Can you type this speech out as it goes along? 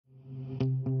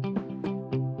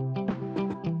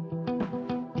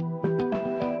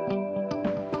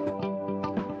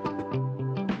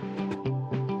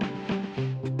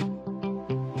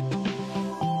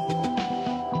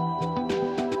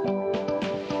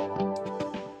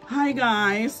Hi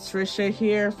guys, Trisha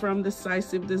here from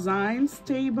Decisive Designs,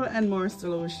 Table and More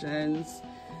Solutions,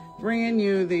 bringing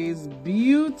you these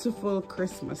beautiful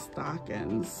Christmas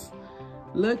stockings.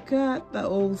 Look at the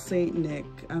old Saint Nick.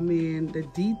 I mean, the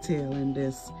detail in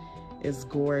this is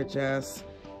gorgeous.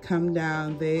 Come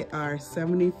down, they are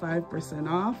 75%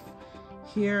 off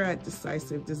here at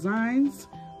Decisive Designs,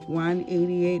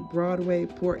 188 Broadway,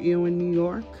 Port Ewan, New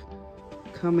York.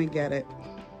 Come and get it.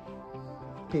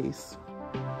 Peace.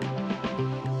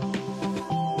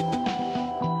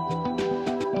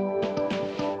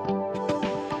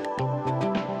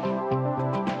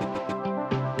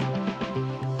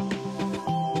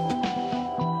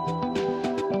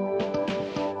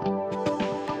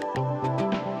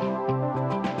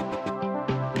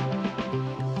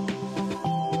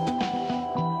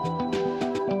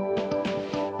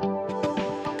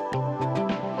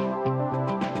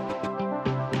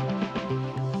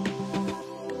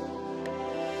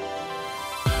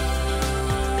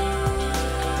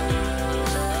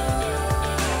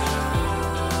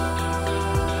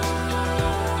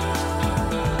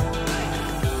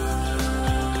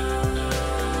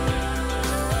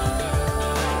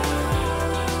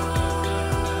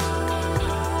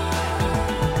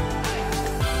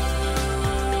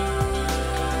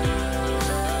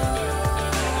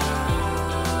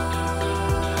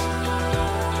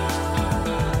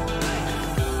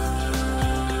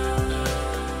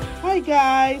 Hi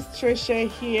guys, Trisha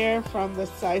here from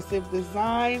Decisive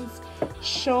Designs,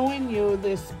 showing you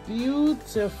this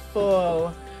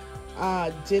beautiful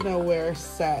dinnerware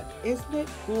set. Isn't it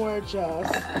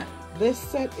gorgeous? This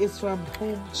set is from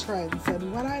Home Trends,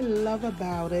 and what I love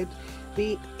about it,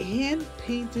 the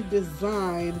hand-painted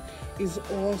design is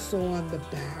also on the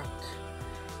back.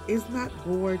 Isn't that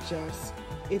gorgeous?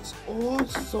 It's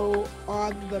also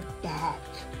on the back.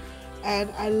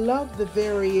 And I love the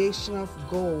variation of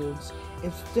golds.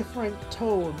 It's different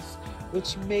tones,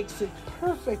 which makes it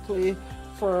perfectly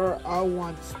for our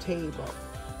once table.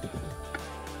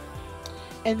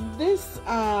 And this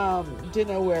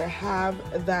dinnerware have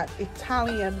that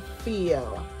Italian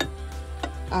feel.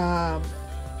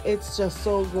 It's just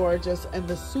so gorgeous. And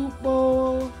the soup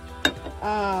bowl,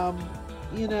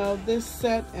 you know, this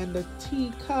set and the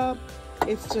teacup,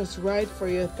 it's just right for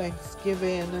your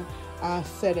Thanksgiving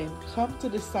setting. Come to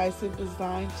Decisive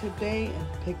Design today and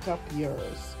pick up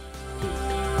yours.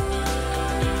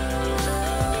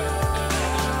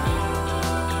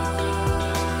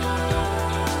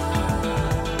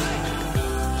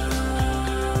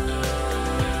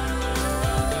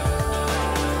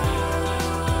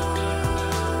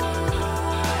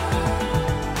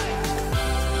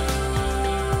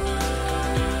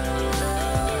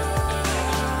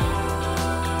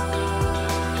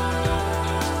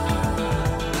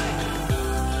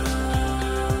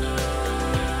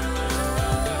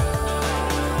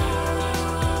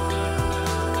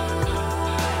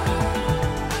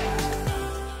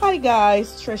 Hi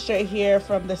guys, Trisha here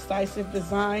from Decisive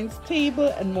Designs, Table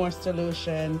and More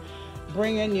Solution,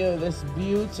 bringing you this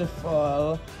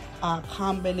beautiful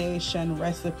combination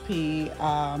recipe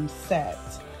set.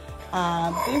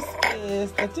 This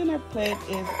is, the dinner plate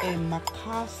is a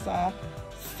Mikasa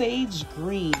sage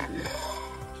green.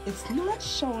 It's not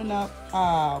showing up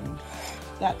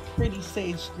that pretty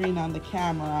sage green on the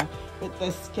camera with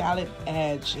the scallop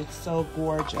edge. It's so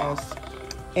gorgeous.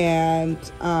 And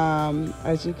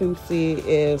as you can see,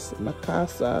 is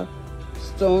Mikasa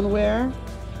stoneware.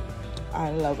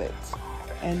 I love it.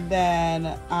 And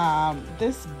then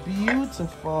this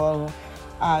beautiful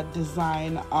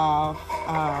design of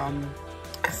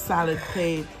salad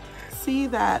plate. See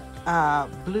that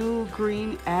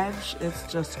blue-green edge? It's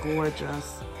just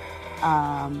gorgeous.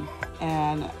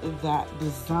 And that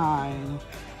design,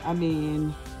 I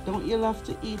mean, don't you love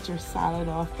to eat your salad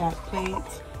off that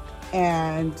plate?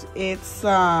 And it's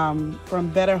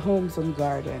from Better Homes and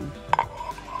Garden.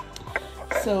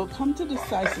 So come to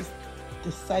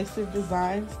Decisive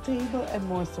Designs, Table and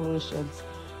More Solutions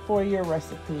for your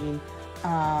recipe.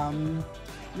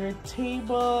 Your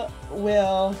table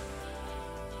will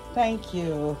thank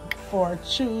you for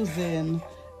choosing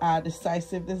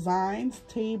Decisive Designs,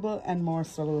 Table and More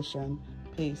Solution.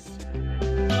 Peace.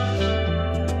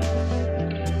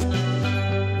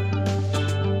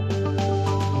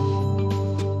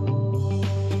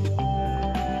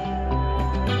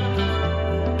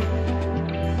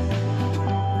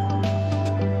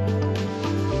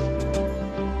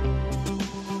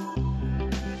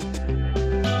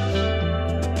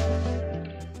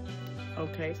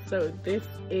 Okay, so this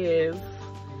is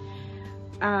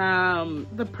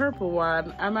the purple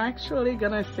one. I'm actually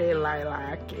gonna say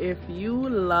lilac. If you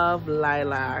love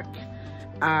lilac,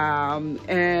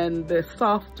 and the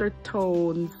softer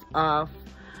tones of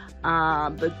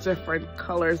the different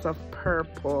colors of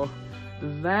purple,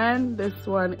 then this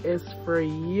one is for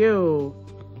you.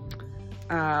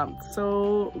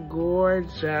 So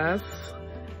gorgeous.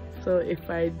 So if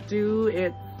I do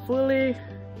it fully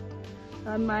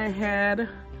on my head,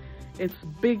 it's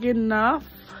big enough,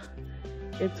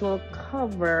 it will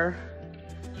cover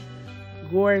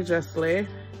gorgeously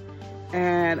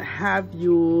and have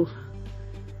you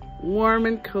warm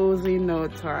and cozy in no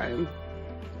time.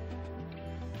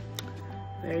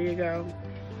 There you go.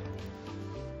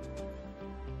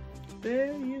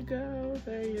 There you go,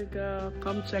 there you go.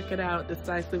 Come check it out.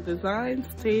 Decisive Designs,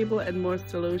 Table and More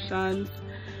Solutions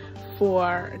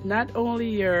for not only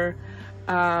your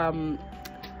dining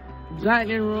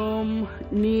room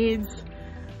needs,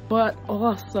 but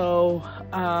also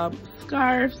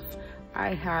scarves.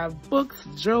 I have books,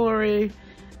 jewelry,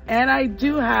 and I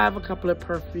do have a couple of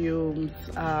perfumes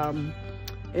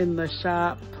in the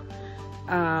shop,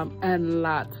 and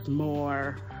lots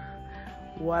more.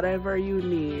 Whatever you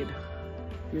need,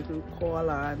 you can call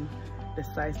on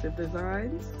Decisive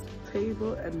Designs,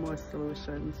 Table and More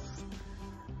Solutions,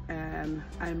 and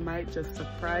I might just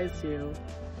surprise you.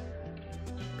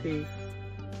 Peace.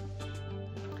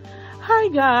 Hi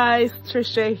guys,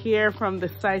 Trisha here from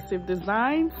Decisive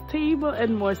Designs, Table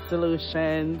and More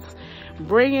Solutions,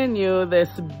 bringing you this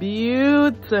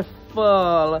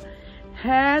beautiful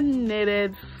hand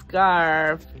knitted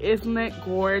scarf. Isn't it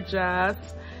gorgeous?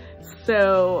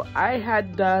 So I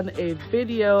had done a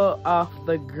video of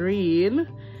the green,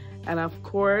 and of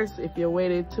course if you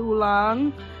waited too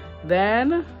long,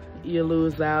 then you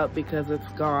lose out because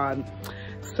it's gone.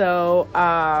 So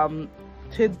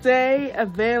today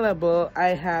available, I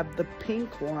have the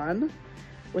pink one,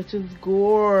 which is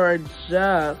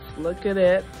gorgeous. Look at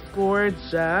it,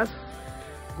 gorgeous,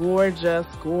 gorgeous,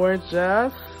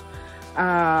 gorgeous.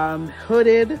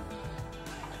 Hooded,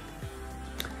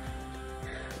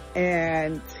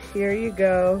 and here you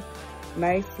go,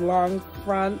 nice long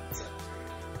front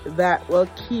that will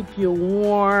keep you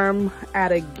warm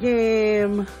at a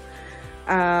game,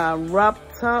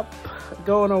 wrapped up,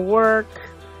 going to work,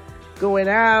 going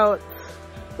out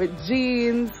with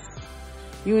jeans,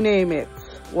 you name it,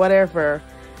 whatever.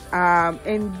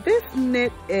 And this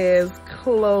knit is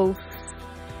close.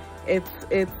 It's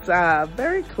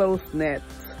very close knit.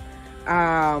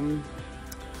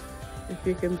 If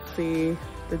you can see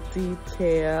the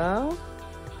detail,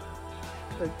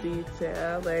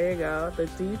 there you go, the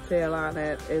detail on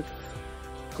it, it's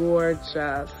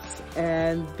gorgeous.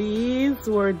 And these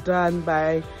were done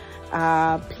by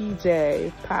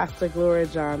PJ, Pastor Gloria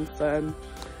Johnson,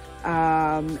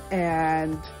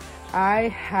 and I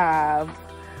have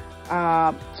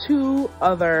two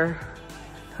other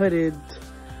hooded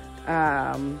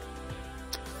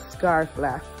scarf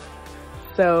left.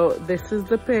 So this is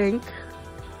the pink.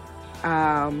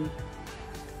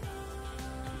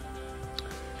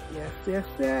 Yes, yes,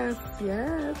 yes,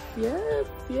 yes, yes,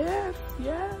 yes,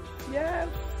 yes, yes,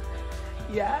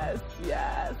 yes,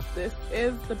 yes. This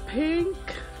is the pink,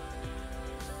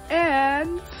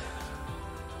 and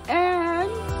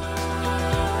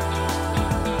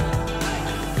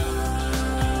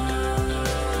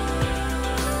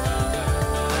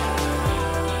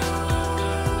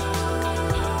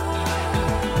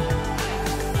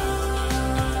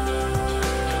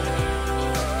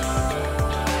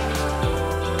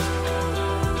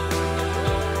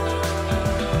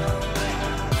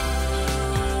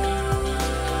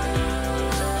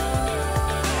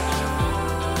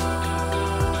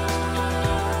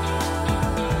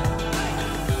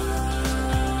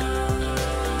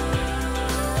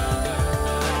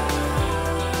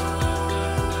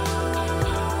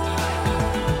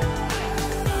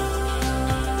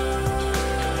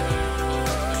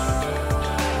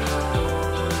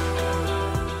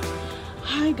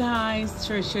guys,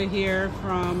 Trisha here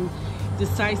from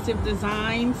Decisive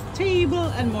Designs, Table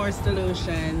and More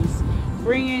Solutions,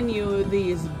 bringing you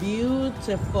these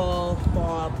beautiful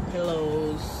fall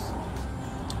pillows.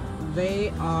 They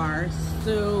are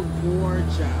so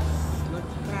gorgeous. Look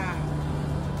at that.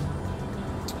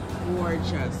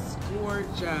 Gorgeous,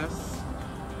 gorgeous,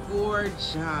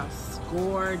 gorgeous,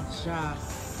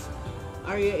 gorgeous.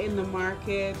 Are you in the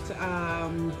market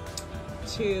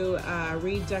to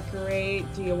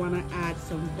redecorate? Do you want to add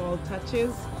some fall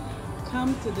touches?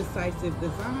 Come to Decisive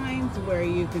Designs, where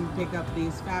you can pick up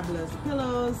these fabulous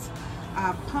pillows,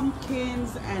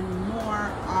 pumpkins, and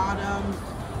more autumn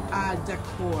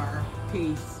decor.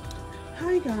 Peace.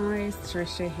 Hi guys,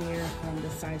 Trisha here from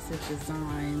Decisive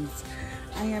Designs.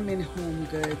 I am in Home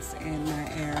Goods in my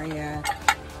area,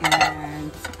 and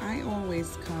plants, I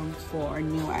always come for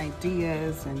new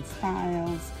ideas and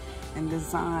styles and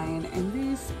design, and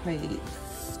these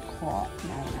plates caught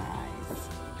my eyes.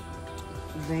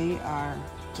 They are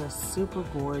just super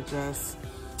gorgeous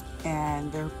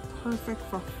and they're perfect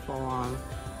for fall.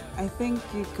 I think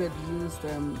you could use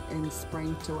them in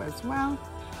spring too as well,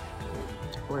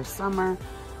 or summer,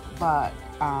 but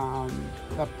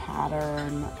the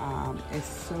pattern is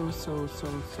so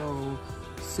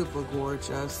super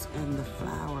gorgeous, and the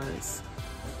flowers.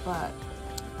 But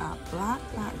a black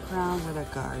background with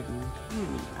a garden,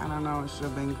 I don't know, it should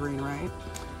have been green, right?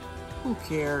 Who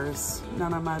cares?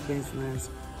 None of my business.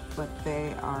 But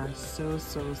they are so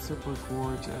super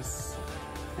gorgeous,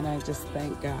 and I just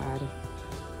thank God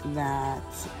that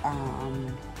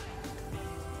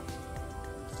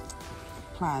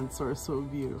plants are so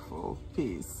beautiful.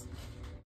 Peace.